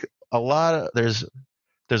 Like, there's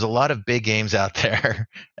a lot of big games out there,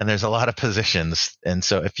 and there's a lot of positions. And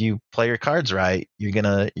so if you play your cards right, you're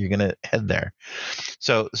gonna head there.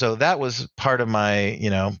 So that was part of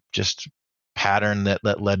my, just pattern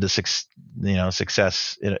that led to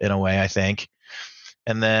success in a way, I think.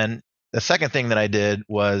 And then the second thing that I did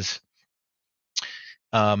was,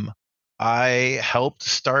 I helped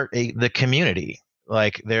start the community.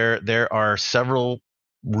 Like, there are several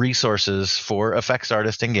resources for effects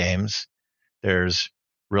artists in games. There's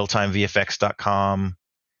realtimevfx.com.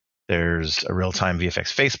 There's a Real-Time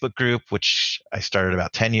VFX Facebook group, which I started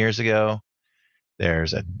about 10 years ago.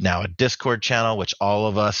 There's now a Discord channel, which all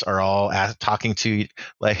of us are all talking to.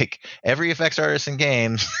 Like, every effects artist in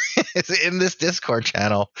games is in this Discord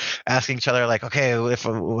channel, asking each other, like, okay, if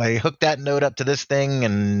I hook that node up to this thing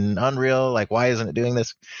and Unreal, like, why isn't it doing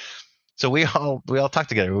this? So we all talk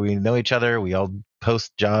together. We know each other. We all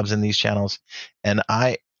post jobs in these channels, and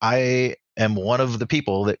I am one of the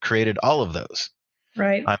people that created all of those.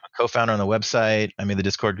 Right. I'm a co-founder on the website. I'm in the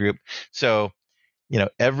Discord group. So,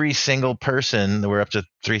 every single person, we're up to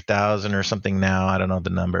 3,000 or something now. I don't know the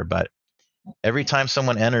number, but every time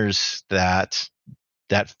someone enters that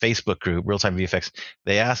Facebook group, Real-Time VFX,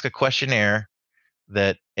 they ask a questionnaire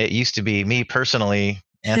that it used to be me personally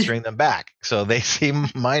answering them back. So they see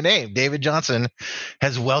my name. David Johnson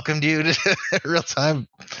has welcomed you to Real Time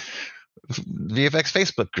VFX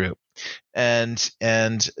Facebook group. And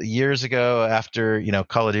years ago, after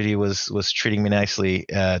Call of Duty was treating me nicely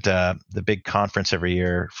at the big conference every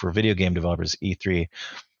year for video game developers, E3,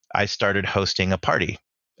 I started hosting a party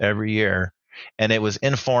every year, and it was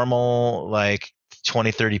informal, like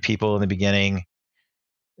 20, 30 people in the beginning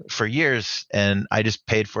for years, and I just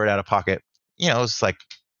paid for it out of pocket. It was like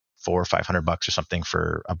 $400 or $500 or something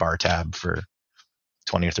for a bar tab for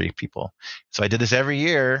 20 or 30 people. So I did this every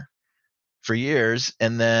year for years,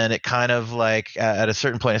 and then it kind of like at a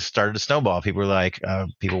certain point it started to snowball. People were like,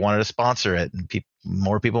 people wanted to sponsor it, and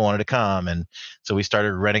more people wanted to come, and so we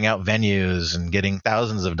started renting out venues and getting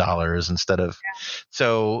thousands of dollars instead of.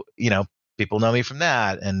 So people know me from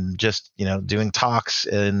that, and just doing talks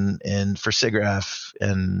in for SIGGRAPH,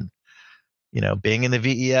 and being in the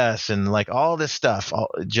VES, and like all this stuff.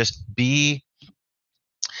 Just be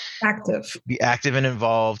active and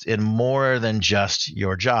involved in more than just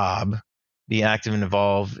your job. Be active and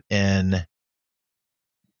involved in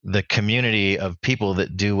the community of people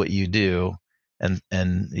that do what you do,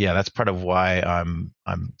 and yeah, that's part of why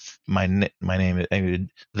my name is,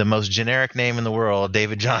 the most generic name in the world,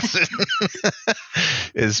 David Johnson,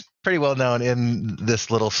 is pretty well known in this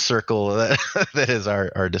little circle that is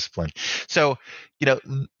our discipline. So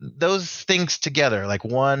those things together, like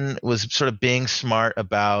one was sort of being smart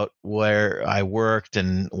about where I worked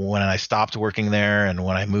and when I stopped working there and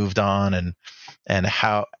when I moved on, and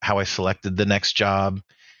how I selected the next job.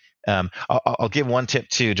 I'll give one tip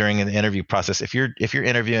too during the interview process. If you're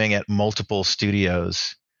interviewing at multiple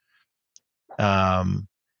studios,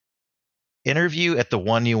 interview at the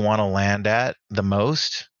one you want to land at the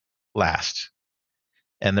most last.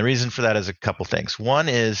 And the reason for that is a couple things. One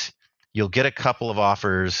is you'll get a couple of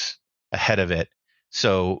offers ahead of it,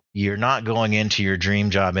 so you're not going into your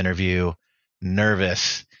dream job interview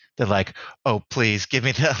nervous. They're like, oh, please give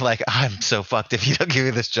me that. Like, I'm so fucked if you don't give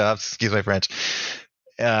me this job. Excuse my French.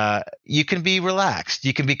 You can be relaxed.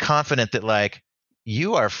 You can be confident that like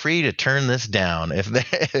you are free to turn this down if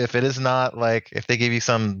it is not like if they give you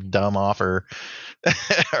some dumb offer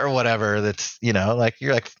or whatever that's like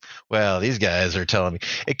you're like, well, these guys are telling me.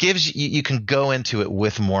 It gives you can go into it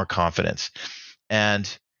with more confidence, and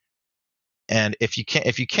if you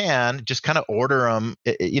can just kind of order them.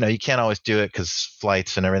 You can't always do it because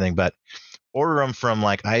flights and everything, but order them from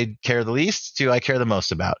like I care the least to I care the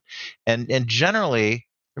most about, and generally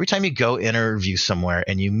every time you go interview somewhere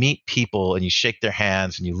and you meet people and you shake their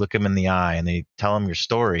hands and you look them in the eye and they tell them your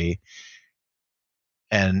story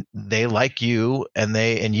and they like you and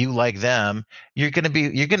you like them, you're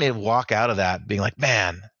gonna walk out of that being like,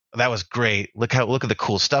 man, that was great. Look at the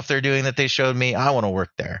cool stuff they're doing that they showed me. I want to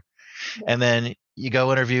work there. And then you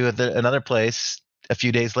go interview at another place a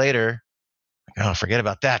few days later. Oh, forget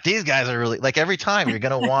about that. These guys are really like every time you're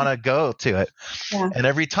going to want to go to it. Yeah. And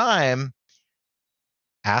every time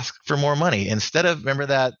ask for more money instead of, remember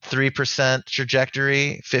that 3%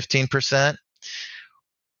 trajectory, 15%,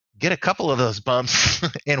 get a couple of those bumps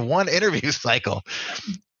in one interview cycle.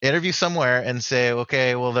 Interview somewhere and say,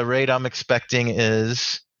 okay, well, the rate I'm expecting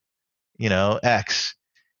is, X.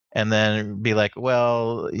 And then be like,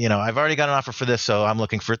 well, I've already got an offer for this, so I'm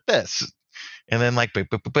looking for this. And then like,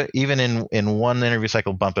 but even in one interview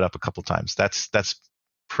cycle, bump it up a couple times. That's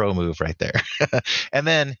pro move right there. And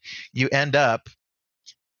then you end up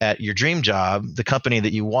at your dream job, the company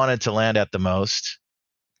that you wanted to land at the most,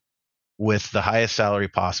 with the highest salary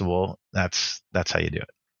possible. That's how you do it.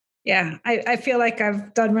 Yeah, I feel like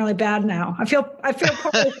I've done really bad now. I feel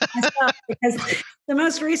poorly for myself because the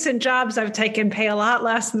most recent jobs I've taken pay a lot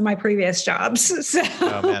less than my previous jobs. So.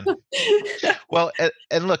 Oh man. Well,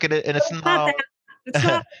 and look at it, and it's not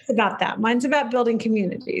about that. Mine's about building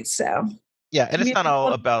communities. So yeah, and it's not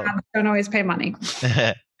all about. Don't always pay money.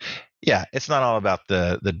 Yeah, it's not all about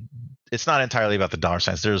the. It's not entirely about the dollar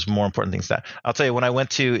signs. There's more important things that I'll tell you. When I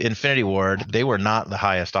went to Infinity Ward, they were not the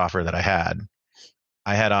highest offer that I had.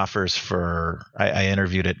 I had offers for, I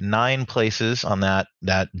interviewed at 9 places on that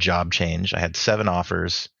job change. I had 7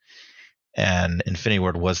 offers, and Infinity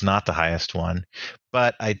Ward was not the highest one.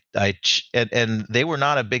 But and they were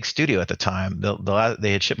not a big studio at the time.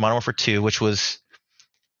 They had shipped Modern Warfare 2, which was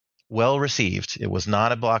well received. It was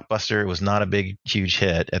not a blockbuster. It was not a big, huge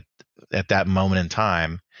hit at that moment in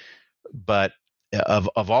time. But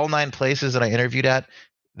of all 9 places that I interviewed at,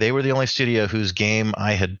 they were the only studio whose game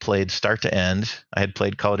I had played start to end. I had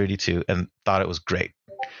played Call of Duty 2 and thought it was great.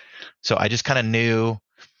 So I just kind of knew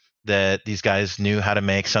that these guys knew how to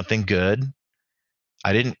make something good.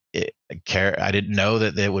 I didn't care. I didn't know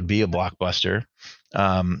that it would be a blockbuster.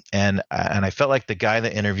 And I felt like the guy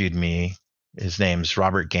that interviewed me, his name's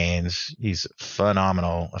Robert Gaines. He's a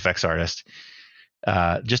phenomenal effects artist.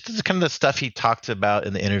 Just kind of the stuff he talked about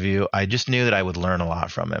in the interview, I just knew that I would learn a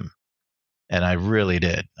lot from him, and I really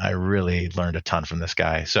did. I really learned a ton from this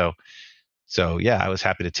guy. So yeah, I was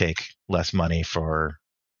happy to take less money for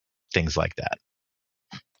things like that.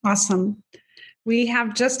 Awesome. We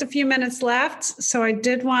have just a few minutes left, so I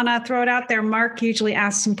did want to throw it out there. Mark usually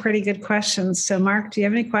asks some pretty good questions. So, Mark, do you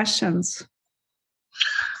have any questions?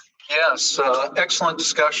 Yes, excellent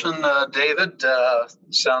discussion, David.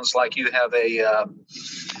 Sounds like you have a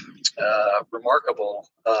remarkable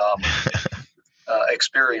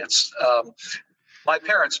experience. My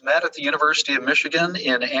parents met at the University of Michigan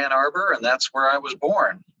in Ann Arbor, and that's where I was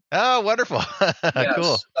born. Oh, wonderful. Yes.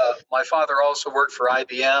 Cool. My father also worked for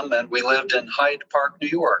IBM, and we lived in Hyde Park, New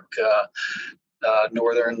York,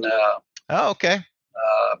 northern okay.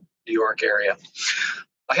 New York area.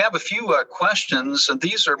 I have a few questions, and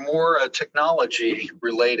these are more technology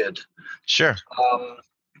related. Sure.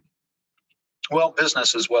 Well,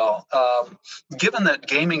 business as well. Given that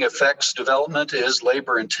gaming effects development is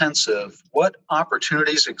labor intensive, what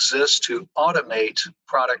opportunities exist to automate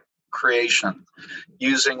product creation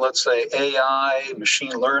using, let's say, AI,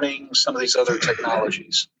 machine learning, some of these other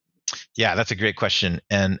technologies? Yeah, that's a great question,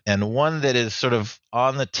 and one that is sort of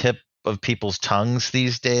on the tip of people's tongues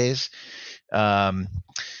these days.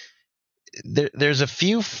 There's a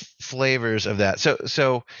few flavors of that.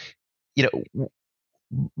 So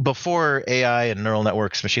before AI and neural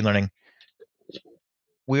networks, machine learning,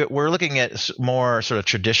 we're looking at more sort of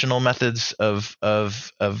traditional methods of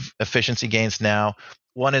efficiency gains now.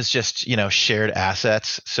 One is just shared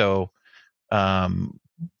assets. So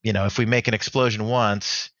if we make an explosion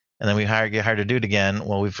once and then we get hired to do it again,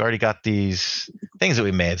 well, we've already got these things that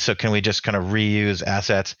we made. So can we just kind of reuse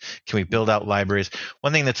assets? Can we build out libraries?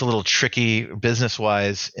 One thing that's a little tricky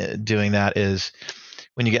business-wise doing that is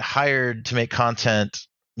when you get hired to make content,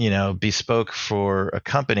 bespoke for a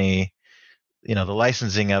company, the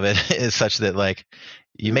licensing of it is such that like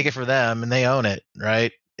you make it for them and they own it,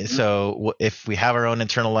 right? So if we have our own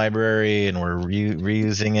internal library and we're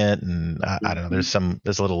reusing it, and I don't know, there's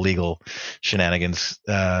a little legal shenanigans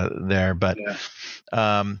there, but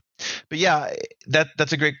yeah,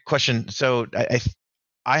 that's a great question. So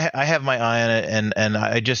I have my eye on it, and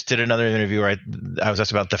I just did another interview where I was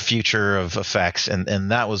asked about the future of effects,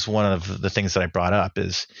 and that was one of the things that I brought up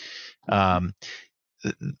is,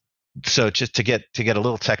 so just to get a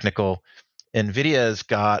little technical, NVIDIA's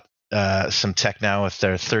got some tech now with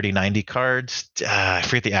their 3090 cards. I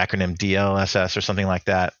forget the acronym, DLSS or something like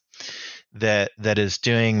that. That is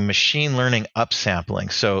doing machine learning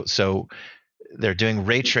upsampling. So they're doing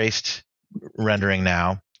ray traced rendering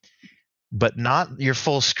now, but not your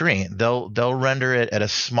full screen. They'll render it at a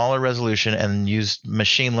smaller resolution and use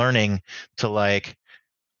machine learning to like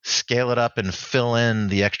scale it up and fill in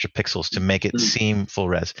the extra pixels to make it seem full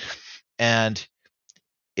res. And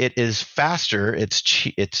it is faster. It's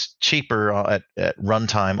cheaper at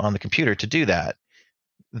runtime on the computer to do that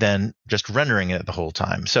than just rendering it the whole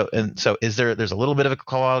time. So there's a little bit of a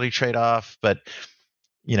quality trade-off, but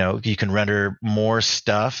you can render more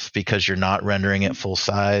stuff because you're not rendering it full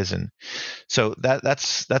size, and so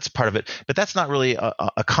that's part of it. But that's not really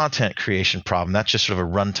a content creation problem. That's just sort of a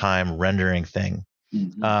runtime rendering thing.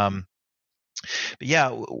 But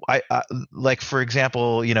yeah, I like, for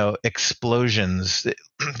example, explosions.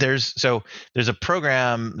 There's a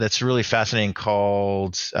program that's really fascinating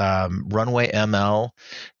called Runway ML.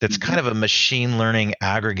 That's kind of a machine learning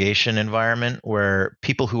aggregation environment where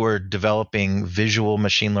people who are developing visual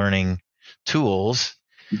machine learning tools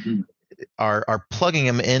are plugging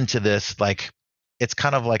them into this, like, it's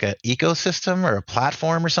kind of like an ecosystem or a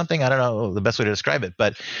platform or something. I don't know the best way to describe it,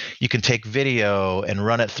 but you can take video and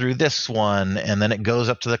run it through this one, and then it goes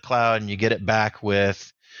up to the cloud and you get it back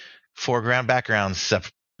with foreground background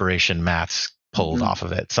separation mats pulled off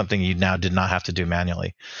of it, something you now did not have to do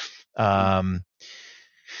manually. And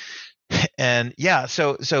yeah,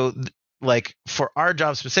 so like for our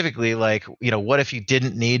job specifically, like, what if you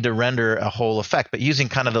didn't need to render a whole effect, but using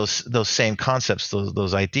kind of those same concepts,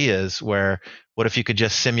 those ideas, where what if you could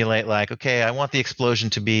just simulate, like, okay, I want the explosion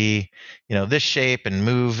to be, this shape and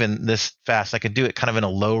move in this fast. I could do it kind of in a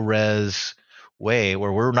low res way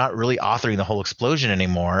where we're not really authoring the whole explosion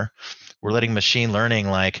anymore. We're letting machine learning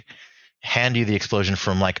like hand you the explosion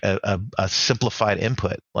from like a simplified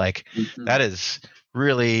input. Like that is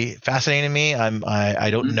really fascinating to me. I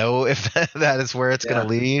don't know if that is where it's going to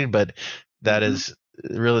lead, but that is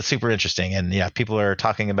really super interesting. And yeah, people are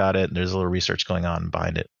talking about it. And there's a little research going on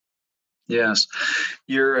behind it. Yes.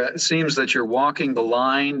 It seems that you're walking the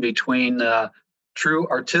line between true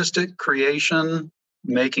artistic creation,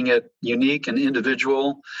 making it unique and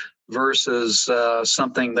individual, versus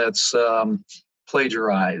something that's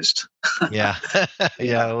plagiarized. Yeah.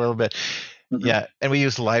 Yeah, a little bit. Mm-hmm. Yeah. And we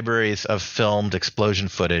use libraries of filmed explosion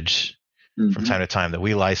footage from time to time that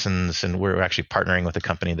we license, and we're actually partnering with a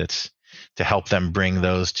company that's to help them bring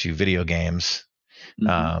those to video games,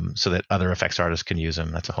 so that other effects artists can use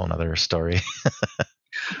them. That's a whole nother story.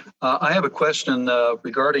 I have a question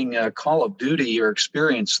regarding Call of Duty, your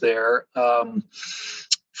experience there.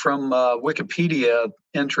 From Wikipedia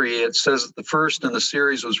entry, it says that the first in the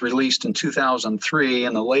series was released in 2003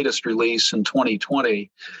 and the latest release in 2020.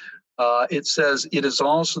 It says it is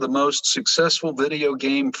also the most successful video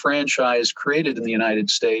game franchise created in the United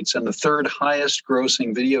States and the third highest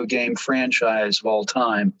grossing video game franchise of all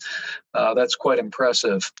time. That's quite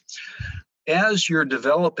impressive. As you're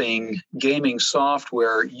developing gaming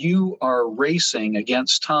software, you are racing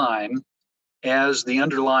against time as the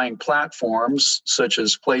underlying platforms such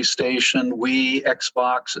as PlayStation, Wii,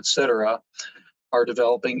 Xbox, etc., are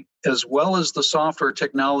developing, as well as the software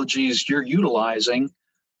technologies you're utilizing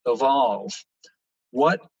evolve.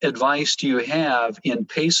 What advice do you have in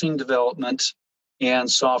pacing development and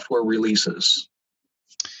software releases?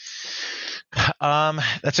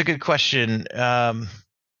 That's a good question.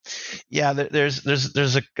 Yeah,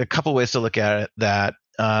 there's a couple ways to look at it. That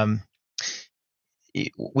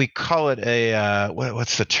we call it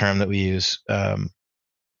what's the term that we use?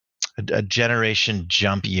 A generation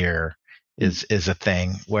jump year is a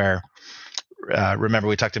thing where, remember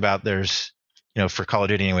we talked about there's, for Call of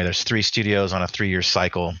Duty anyway, there's 3 studios on a 3-year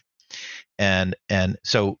cycle, and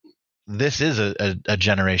so this is a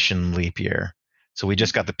generation leap year. So we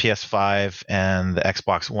just got the PS5 and the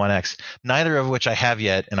Xbox One X, neither of which I have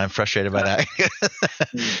yet, and I'm frustrated by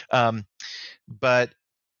that. But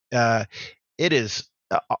it is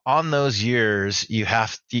on those years.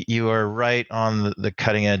 You are right on the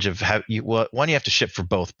cutting edge of how you have to ship for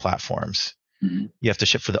both platforms. Mm-hmm. You have to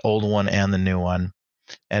ship for the old one and the new one,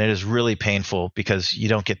 and it is really painful because you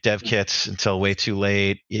don't get dev kits until way too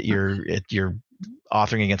late. You're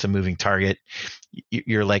authoring against a moving target.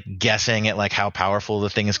 You're like guessing at like how powerful the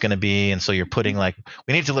thing is going to be, and so you're putting like,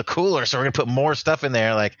 we need to look cooler, so we're going to put more stuff in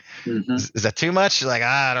there. Like, is that too much? Like,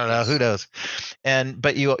 I don't know, who knows?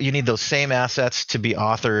 But you need those same assets to be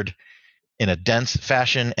authored in a dense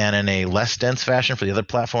fashion and in a less dense fashion for the other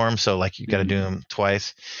platform. So like you got to do them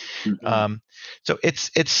twice. So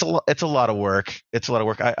it's a lot of work. It's a lot of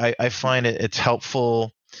work. I find it's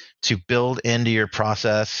helpful to build into your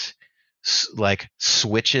process like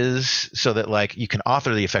switches so that like you can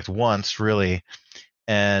author the effect once really,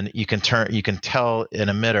 and you can tell an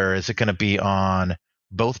emitter, is it going to be on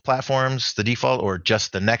both platforms, the default, or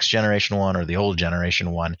just the next generation one or the old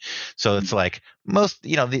generation one. So it's like most,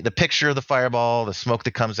 the picture of the fireball, the smoke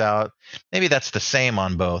that comes out, maybe that's the same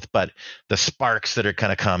on both, but the sparks that are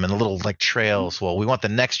going to come and the little like trails, well, we want the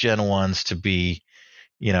next gen ones to be,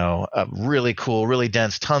 really cool, really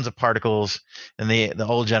dense, tons of particles, and the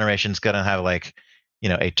old generation's going to have like,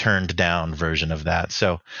 a turned down version of that.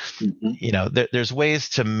 So, there's ways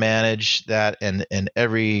to manage that, and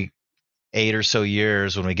every 8 or so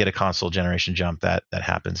years when we get a console generation jump, that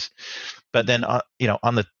happens. But then,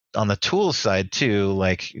 on the tools side too,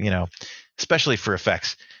 like, especially for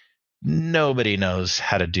effects, nobody knows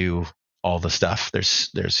how to do all the stuff.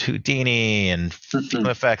 There's Houdini and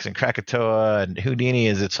FX and Krakatoa, and Houdini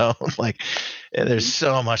is its own. Like, there's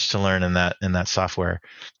so much to learn in that software.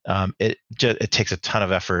 It takes a ton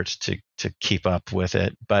of effort to keep up with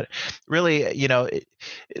it. But really,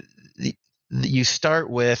 you start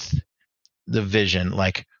with the vision.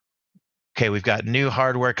 Like, okay, we've got new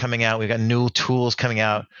hardware coming out. We've got new tools coming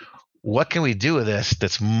out. What can we do with this?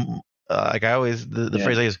 That's like I always the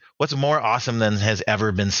phrase I use, what's more awesome than has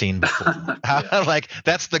ever been seen before? Like,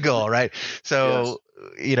 that's the goal, right? So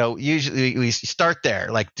usually we start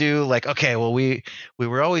there, like okay, well, we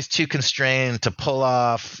were always too constrained to pull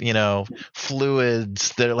off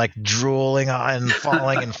fluids that are like drooling and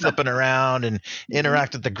falling and flipping around and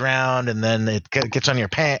interact with the ground, and then it gets on your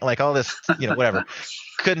pants, like all this, whatever.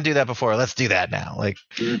 Couldn't do that before, let's do that now, like.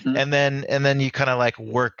 And then you kind of like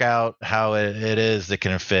work out how it is that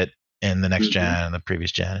can fit in the next gen and the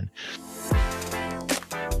previous gen.